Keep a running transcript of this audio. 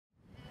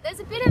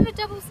there's a bit of a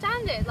double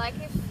standard. Like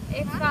if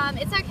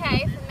it's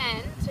okay for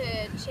men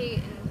to cheat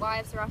and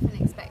wives are often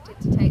expected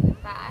to take them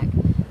back,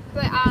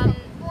 but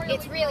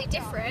it's really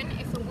different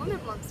if a woman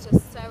wants to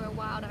sow a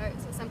wild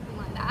oats or something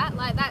like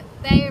that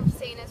they are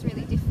seen as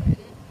really different,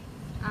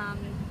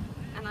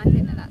 and I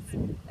think that that's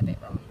a bit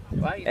wrong.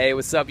 Hey,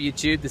 what's up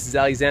YouTube? This is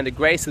Alexander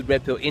Grace with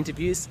Red Pill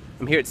Interviews.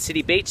 I'm here at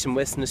City Beach in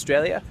Western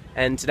Australia,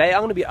 and today I'm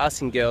going to be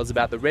asking girls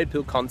about the Red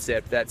Pill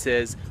concept that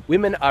says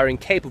women are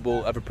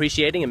incapable of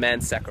appreciating a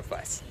man's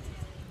sacrifice.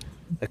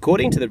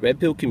 According to the Red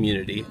Pill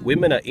community,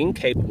 women are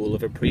incapable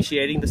of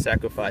appreciating the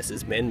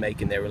sacrifices men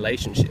make in their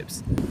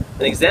relationships.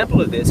 An example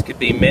of this could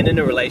be men in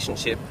a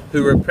relationship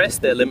who repress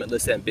their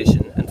limitless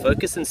ambition and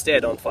focus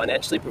instead on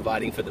financially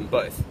providing for them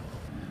both.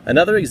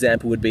 Another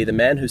example would be the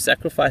man who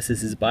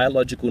sacrifices his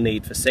biological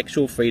need for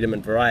sexual freedom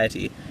and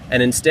variety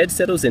and instead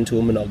settles into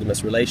a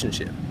monogamous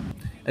relationship.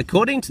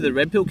 According to the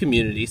Red Pill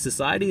community,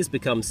 society has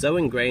become so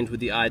ingrained with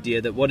the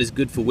idea that what is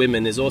good for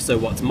women is also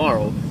what's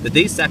moral, that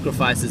these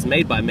sacrifices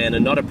made by men are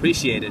not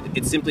appreciated,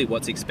 it's simply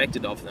what's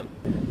expected of them.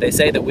 They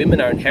say that women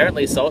are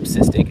inherently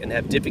solipsistic and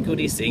have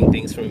difficulty seeing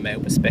things from a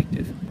male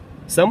perspective.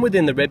 Some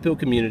within the Red Pill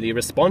community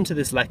respond to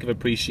this lack of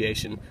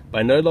appreciation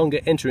by no longer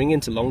entering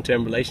into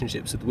long-term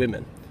relationships with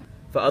women.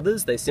 For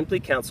others, they simply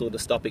counsel to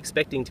stop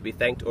expecting to be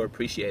thanked or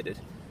appreciated.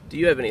 Do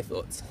you have any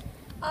thoughts?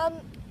 I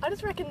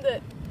just reckon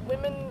that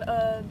women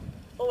are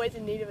always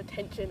in need of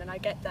attention, and I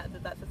get that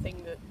that's a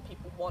thing that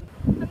people want.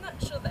 I'm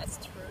not sure that's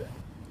true.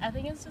 I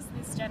think it's just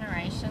this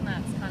generation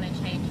that's kind of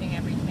changing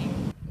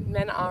everything.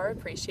 Men are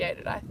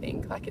appreciated, I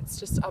think. Like, it's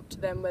just up to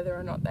them whether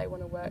or not they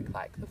want to work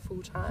like the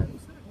full time.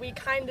 We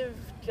kind of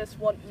just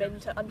want men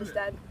to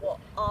understand what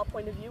our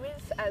point of view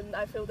is, and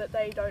I feel that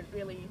they don't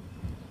really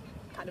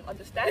kind of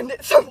understand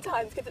it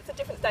sometimes because it's a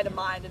different state of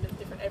mind and it's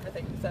different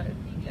everything, so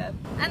yeah.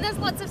 And there's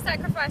lots of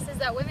sacrifices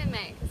that women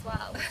make as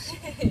well.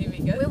 Here we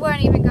go. We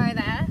won't even go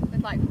there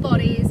with like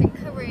bodies and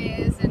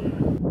careers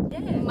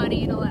and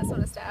money and all that sort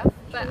of stuff.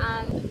 But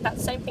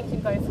that same thing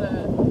can go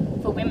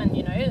for women,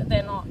 you know,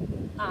 they're not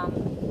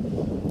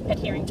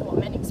adhering to what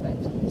men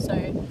expect. So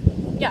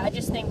yeah, I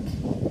just think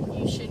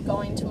you should go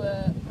into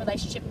a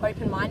relationship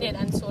open-minded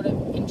and sort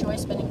of enjoy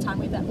spending time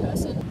with that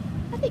person.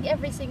 I think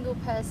every single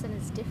person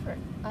is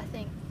different. I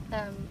think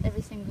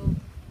every single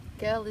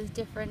girl is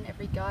different,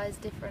 every guy is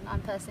different.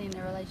 I'm personally in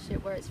a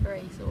relationship where it's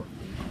very sort of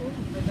equal.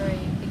 We're very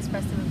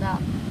expressive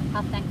about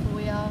how thankful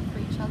we are for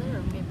each other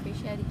and we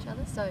appreciate each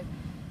other. So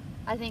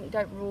I think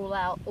don't rule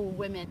out all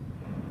women.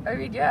 I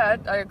mean, yeah,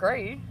 I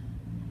agree.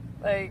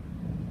 Like,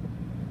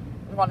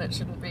 one, it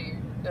shouldn't be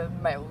a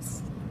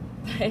male's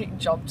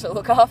job to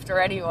look after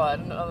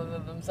anyone other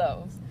than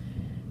themselves.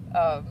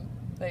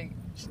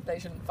 They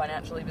shouldn't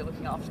financially be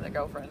looking after their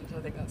girlfriend.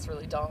 I think that's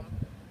really dumb.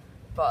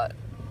 But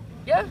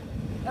yeah,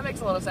 that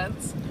makes a lot of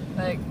sense.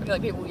 Like, I feel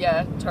like people,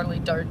 totally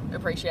don't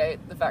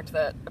appreciate the fact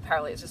that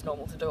apparently it's just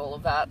normal to do all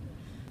of that.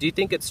 Do you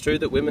think it's true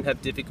that women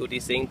have difficulty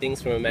seeing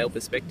things from a male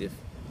perspective?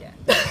 Yeah,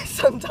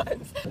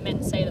 sometimes.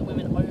 Men say that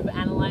women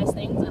overanalyze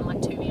things, and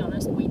like, to be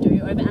honest, we do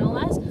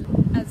overanalyze.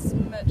 As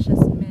much as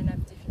men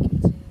have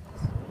difficulties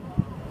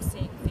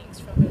seeing things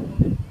from a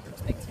woman's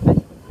perspective, I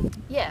think.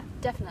 Yeah,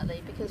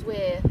 definitely, because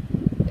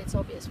it's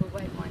obvious we're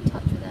way more in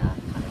touch with our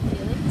kind of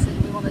feelings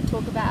and we want to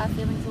talk about our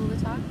feelings all the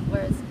time,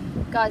 whereas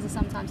guys are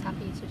sometimes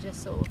happy to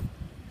just sort of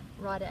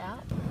write it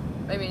out.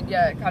 I mean,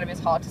 yeah, it kind of is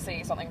hard to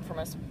see something from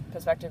a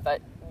perspective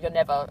that you're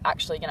never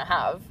actually going to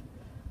have,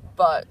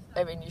 but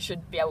I mean, you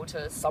should be able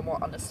to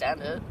somewhat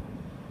understand it,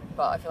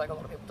 but I feel like a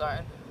lot of people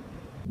don't.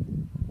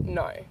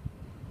 No,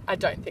 I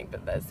don't think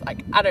that there's,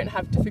 like, I don't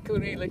have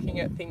difficulty looking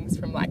at things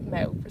from, like,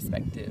 male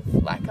perspective.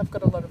 Like, I've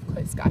got a lot of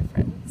close guy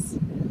friends,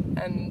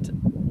 and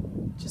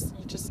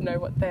you just know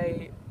what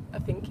they are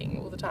thinking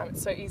all the time.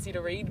 It's so easy to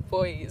read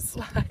boys,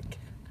 like.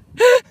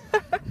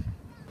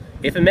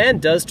 If a man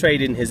does trade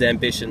in his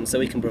ambition so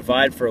he can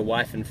provide for a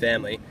wife and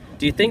family,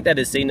 do you think that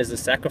is seen as a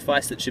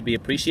sacrifice that should be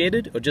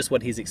appreciated, or just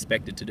what he's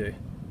expected to do?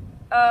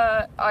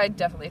 I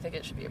definitely think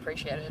it should be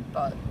appreciated,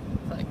 but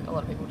I feel like a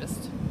lot of people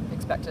just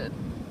expect it.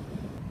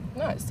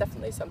 No, it's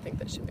definitely something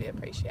that should be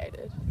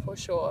appreciated, for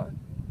sure.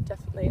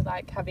 Definitely,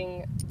 like,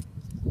 having,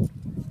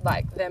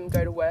 like, them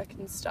go to work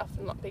and stuff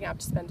and not being able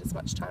to spend as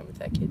much time with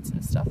their kids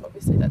and stuff,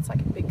 obviously that's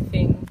like a big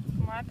thing.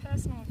 My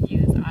personal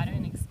view is I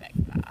don't expect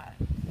that.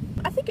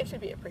 I think it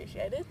should be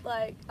appreciated,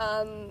 like,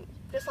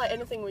 just like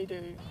anything we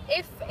do.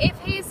 if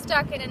he's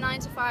stuck in a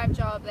 9-to-5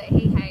 job that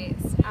he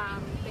hates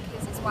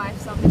because his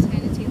wife's on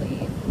maternity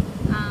leave,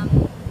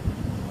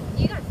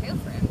 you gotta feel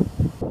for him.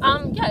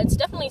 Yeah, it's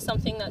definitely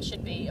something that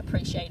should be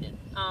appreciated.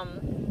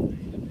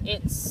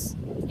 It's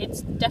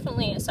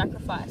definitely a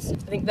sacrifice. I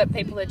think that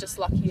people are just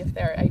lucky if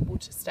they're able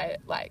to stay,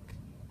 like,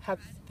 have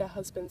their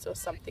husbands or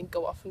something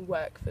go off and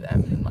work for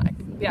them and,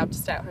 like, be able to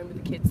stay at home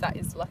with the kids. That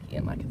is lucky,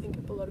 and, like, I think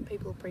a lot of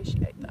people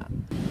appreciate that.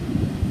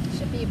 It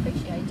should be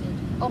appreciated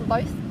on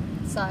both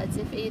sides.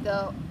 If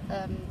either,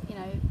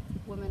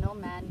 woman or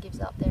man gives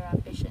up their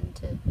ambition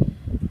to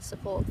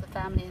support the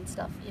family and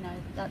stuff,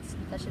 that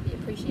should be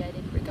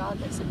appreciated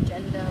regardless of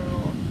gender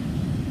or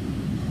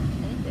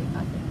anything,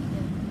 I think,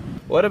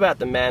 yeah. What about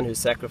the man who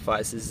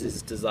sacrifices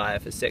his desire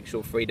for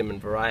sexual freedom and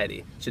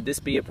variety? Should this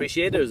be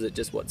appreciated, or is it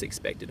just what's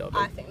expected of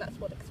him? I think that's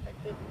what's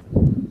expected.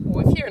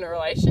 Well, if you're in a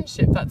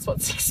relationship, that's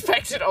what's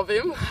expected of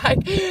him.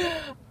 Like,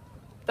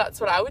 that's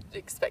what I would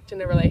expect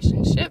in a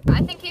relationship.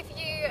 I think if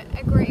you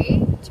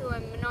agree to a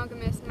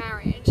monogamous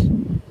marriage,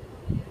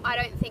 I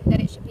don't think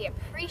that it should be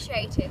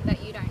appreciated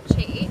that you don't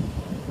cheat.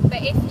 But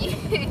if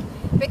you,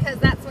 because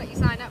that's what you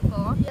signed up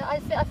for. Yeah, I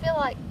feel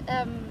like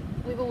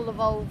we've all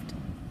evolved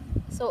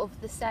sort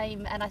of the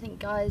same, and I think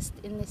guys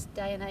in this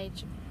day and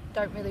age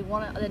don't really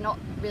want it. They're not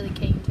really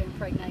keen to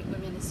impregnate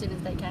women as soon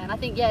as they can. I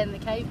think, yeah, in the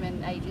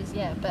caveman ages,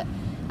 yeah, but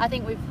I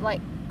think we've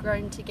like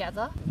grown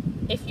together.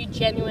 If you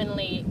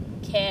genuinely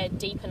care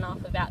deep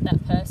enough about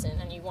that person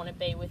and you want to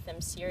be with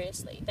them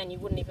seriously, then you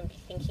wouldn't even be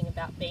thinking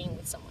about being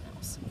with someone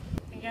else.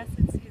 I guess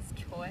it's his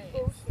choice.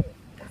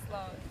 It's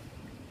love.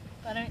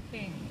 I don't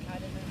know,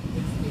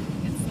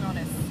 it's not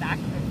a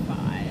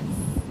sacrifice.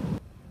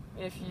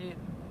 If you're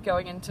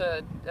going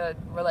into a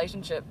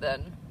relationship,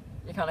 then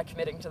you're kind of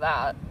committing to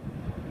that.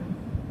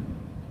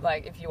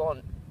 Like, if you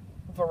want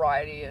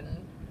variety and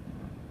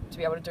to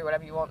be able to do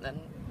whatever you want, then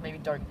maybe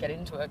don't get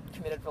into a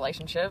committed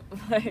relationship.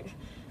 Like,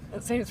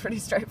 it seems pretty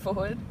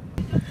straightforward.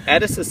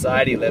 At a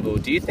society level,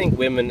 do you think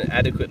women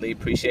adequately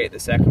appreciate the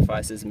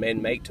sacrifices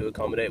men make to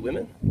accommodate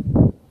women?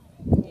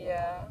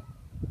 Yeah,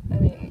 I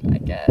mean, I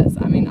guess.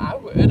 I mean, I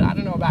would. I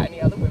don't know about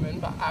any other women,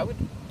 but I would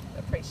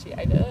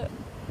appreciate it.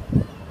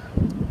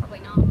 Probably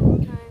not.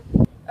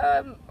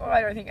 No. Well,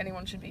 I don't think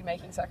anyone should be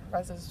making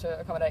sacrifices to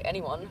accommodate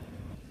anyone.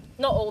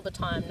 Not all the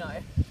time, no.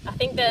 I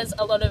think there's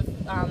a lot of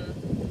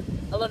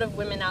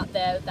women out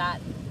there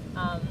that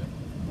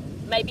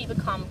maybe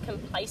become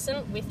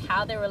complacent with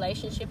how their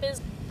relationship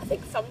is. I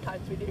think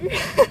sometimes we do.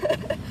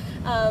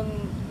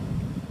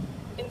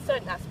 In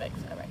certain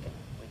aspects, I reckon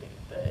we do,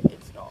 but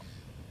it's not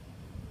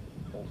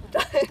all the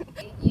time.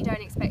 You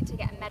don't expect to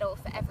get a medal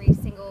for every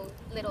single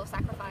little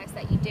sacrifice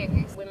that you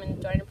do. Women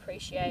don't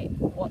appreciate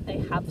what they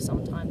have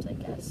sometimes, I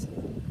guess,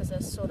 because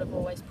they're sort of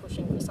always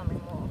pushing for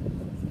something more.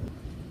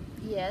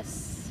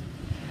 Yes.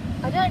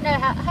 I don't know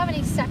how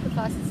many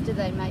sacrifices do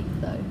they make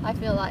though. I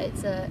feel like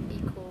it's a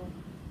equal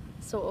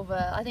sort of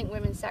a, I think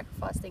women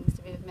sacrifice things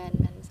to be with men,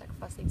 men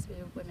sacrifice things to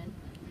be with women.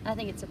 And I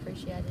think it's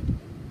appreciated.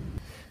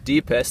 Do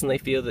you personally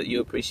feel that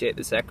you appreciate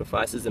the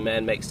sacrifices a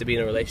man makes to be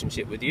in a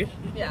relationship with you?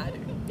 Yeah, I do.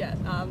 Yeah.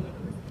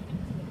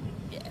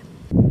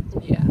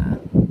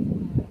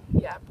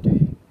 Yeah, I do.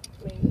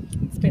 I mean,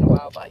 it's been a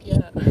while, but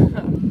yeah.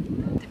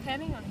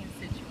 Depending on his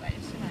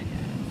situation, I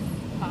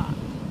guess,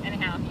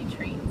 and how he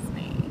treats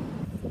me.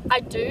 I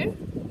do,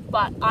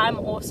 but I'm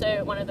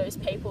also one of those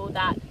people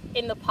that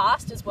in the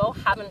past as well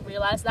haven't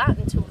realised that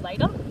until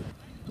later.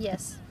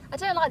 Yes. I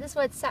don't like this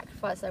word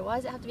sacrifice though. Why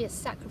does it have to be a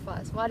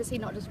sacrifice? Why does he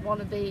not just want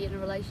to be in a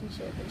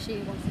relationship and she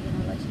wants to be in a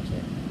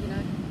relationship, you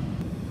know?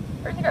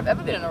 I don't think I've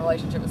ever been in a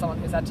relationship with someone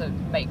who's had to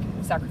make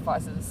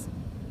sacrifices.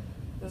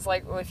 It's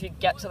like, well, if you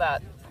get to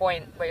that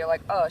point where you're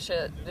like, oh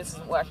shit, this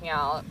isn't working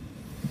out,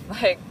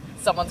 like,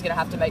 someone's gonna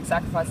have to make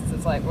sacrifices.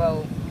 It's like,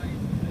 well,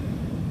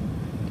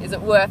 is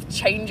it worth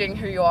changing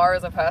who you are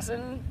as a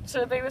person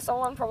to be with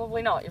someone?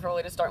 Probably not. You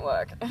probably just don't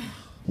work.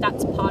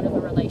 That's part of a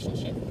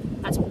relationship.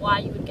 That's why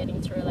you would get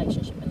into a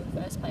relationship in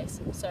the first place.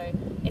 So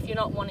if you're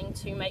not wanting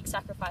to make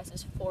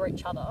sacrifices for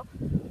each other,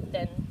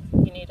 then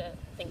you need to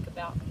think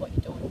about what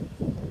you're doing.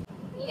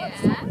 Yeah.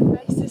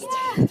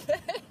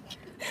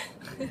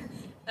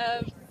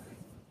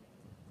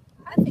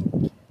 I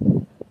think.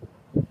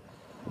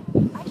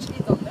 I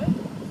actually don't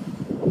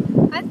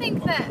know. I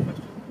think that,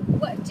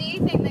 what do you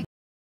think that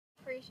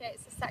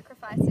appreciates the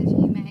sacrifices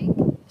you make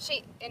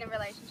in a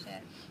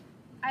relationship?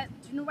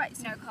 Do you know what?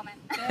 It's no comment.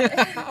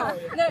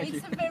 No,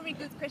 it's a very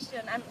good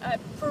question, and I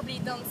probably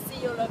don't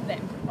see all of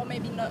them, or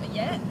maybe not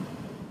yet,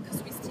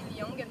 because we're still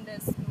young and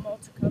there's more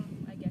to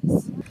come, I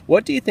guess.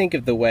 What do you think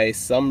of the way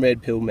some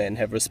red pill men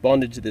have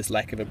responded to this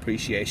lack of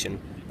appreciation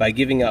by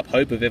giving up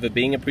hope of ever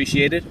being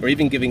appreciated, or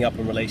even giving up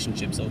on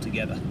relationships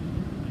altogether? I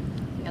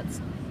think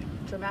that's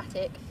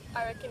dramatic.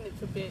 I reckon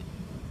it's a bit,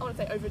 I want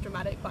to say over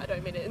dramatic, but I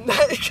don't mean it in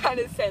that kind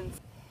of sense.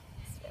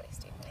 It's really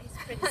stupid. It's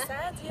pretty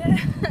sad,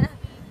 yeah.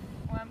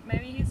 Well,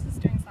 maybe he's just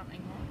doing something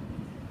wrong.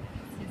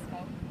 It's his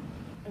fault.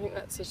 I think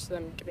that's just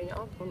them giving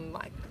up on,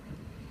 like,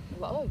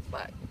 love.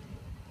 Like,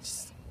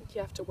 just,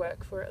 you have to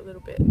work for it a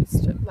little bit.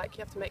 It's just, like,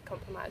 you have to make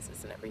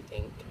compromises and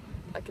everything.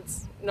 Like,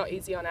 it's not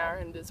easy on our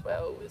end as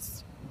well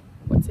as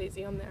what's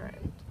easy on their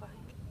end. Like,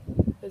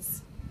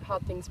 there's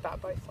hard things about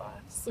both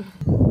lives.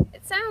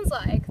 It sounds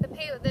like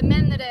the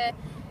men that are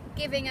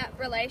giving up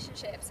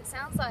relationships, it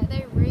sounds like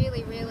they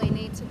really, really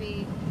need to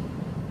be,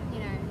 you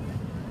know,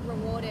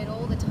 rewarded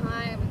all the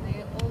time, and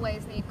they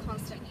always need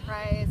constant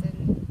praise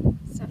and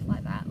stuff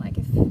like that. Like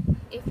if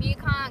you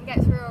can't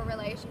get through a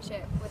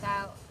relationship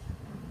without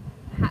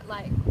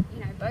like, you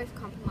know, both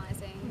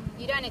compromising,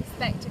 you don't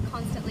expect to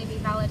constantly be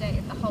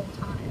validated the whole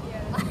time.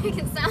 Yeah. Like,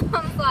 it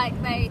sounds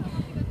like they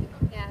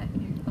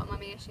got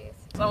mummy issues.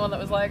 Someone that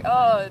was like,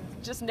 oh, it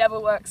just never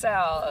works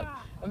out,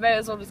 I may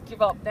as well just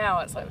give up now.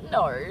 It's like,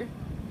 no.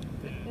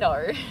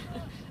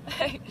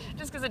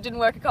 Just because it didn't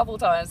work a couple of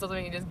times doesn't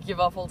mean you just give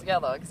up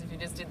altogether, because if you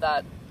just did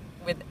that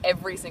with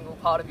every single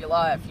part of your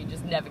life, you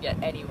just never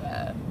get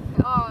anywhere.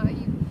 Oh,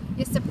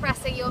 you're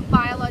suppressing your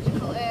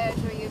biological urge,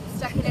 or you're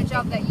stuck in a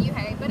job that you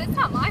hate, but it's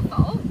not my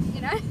fault,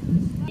 you know?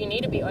 You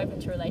need to be open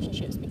to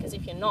relationships, because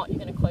if you're not, you're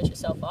going to close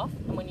yourself off.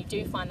 And when you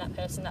do find that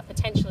person that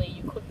potentially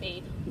you could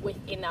be with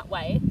in that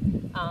way,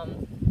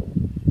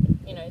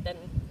 you know, then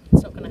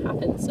it's not going to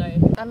happen. So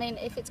I mean,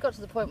 if it's got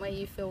to the point where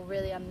you feel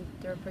really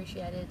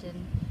underappreciated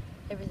and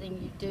everything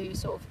you do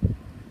sort of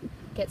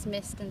gets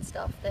missed and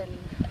stuff, then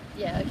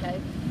yeah,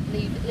 okay,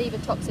 leave a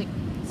toxic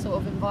sort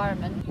of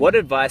environment. What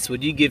advice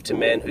would you give to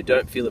men who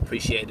don't feel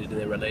appreciated in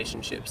their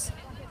relationships?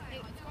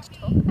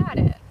 Talk about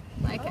it.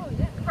 Like,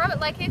 probably,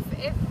 like if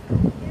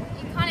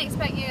you can't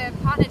expect your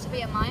partner to be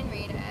a mind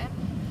reader.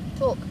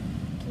 Talk,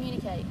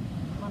 communicate,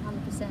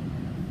 100%.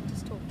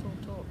 Just talk.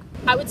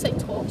 I would say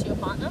talk to your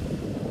partner.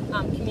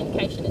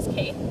 Communication is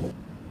key.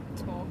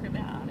 Talk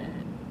about it.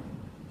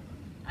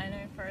 I know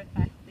for a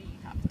fact that you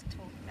have to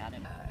talk about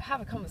it.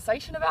 Have a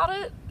conversation about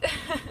it.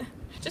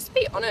 Just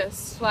be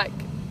honest. Like,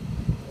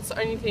 it's the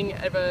only thing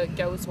ever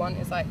girls want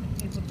is like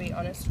people to be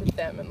honest with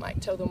them and like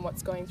tell them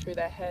what's going through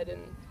their head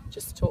and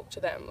just talk to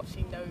them.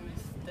 She knows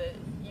that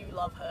you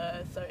love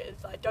her, so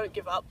it's like, don't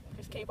give up,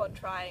 just keep on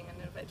trying,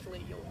 and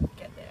eventually you'll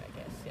get there, I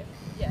guess.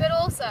 Yeah. But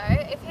also,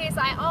 if he's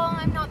like, oh,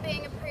 I'm not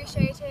being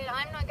appreciated,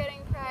 I'm not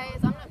getting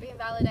praise, I'm not being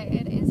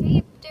validated, is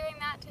he doing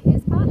that to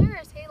his partner,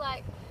 or is he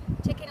like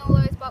ticking all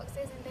those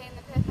boxes and being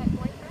the perfect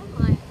boyfriend?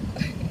 Like,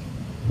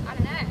 I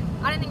don't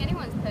know. I don't think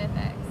anyone's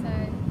perfect, so,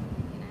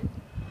 you know.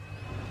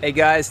 Hey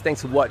guys,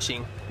 thanks for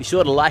watching. Be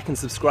sure to like and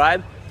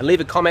subscribe, and leave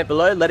a comment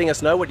below letting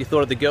us know what you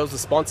thought of the girls'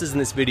 responses in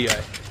this video.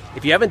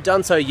 If you haven't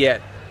done so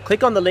yet,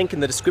 click on the link in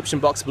the description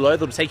box below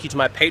that'll take you to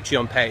my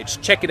Patreon page.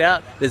 Check it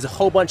out, there's a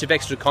whole bunch of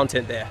extra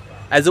content there.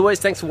 As always,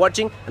 thanks for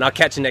watching, and I'll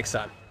catch you next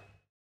time.